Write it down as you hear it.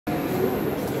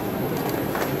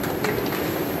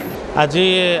आज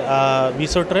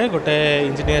विसोटे गोटे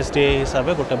engineers day हिसाब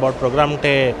से गोटे बड़ प्रोग्राम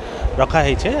टे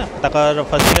रखाही तक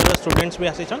फर्स्ट ईयर स्टूडेंट्स भी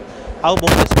आसीचन आउ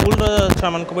बहुत स्कूल छुआ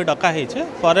मान भी डकाही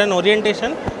for an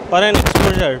orientation for an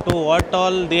exposure to what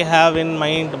all they have in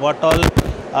mind what all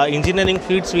engineering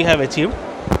feats we have achieved.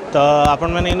 तो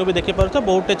आपण मैंने इनू भी देखी पार्थ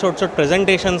बहुत छोट छोट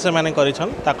प्रेजेंटेशन से मैंने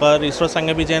कर इसरो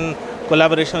संगे भी जेन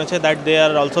कोलाबोरेशन अच्छे that they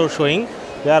are also showing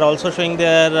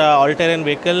their all-terrain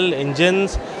vehicle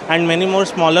engines and many more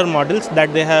smaller models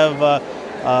that they have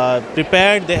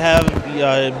prepared, they have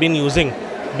been using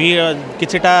भी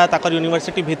किछटा ताकर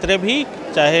यूनिवर्सिटी भितरे भी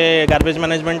चाहे गार्बेज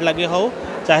मैनेजमेंट लगे हो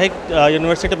चाहे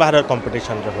यूनिवर्सिटी बाहर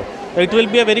कंपटीशन हो। It will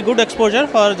be a very good exposure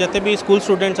for जते भी स्कूल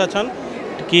स्टूडेंट्स अच्छन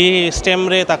कि स्टेम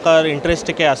रे ताकर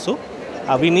इंटरेस्ट के आसू।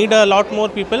 We need a lot more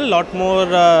people, lot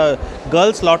more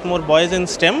girls, lot more boys in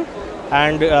stem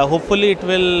and hopefully it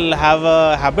will have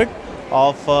a habit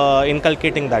of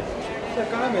inculcating that.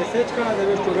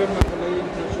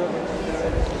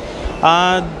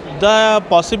 The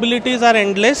possibilities are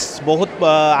endless. बहुत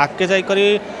आगे जाकर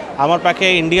आमर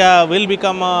पाखे India will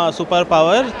become a super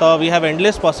power. So we have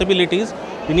endless possibilities.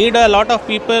 We need a lot of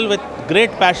people with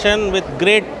great passion, with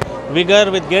great vigor,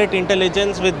 with great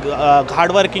intelligence, with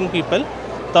hardworking people.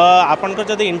 तो आपन को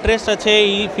जब interest अच्छे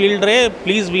ई फील्ड रे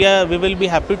please we will be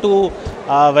happy to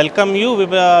welcome you.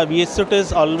 VSUT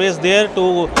is always there to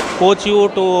coach you,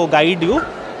 to guide you.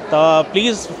 तो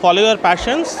please follow your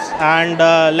passions and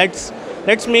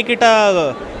let's make it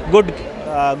a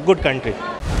good country.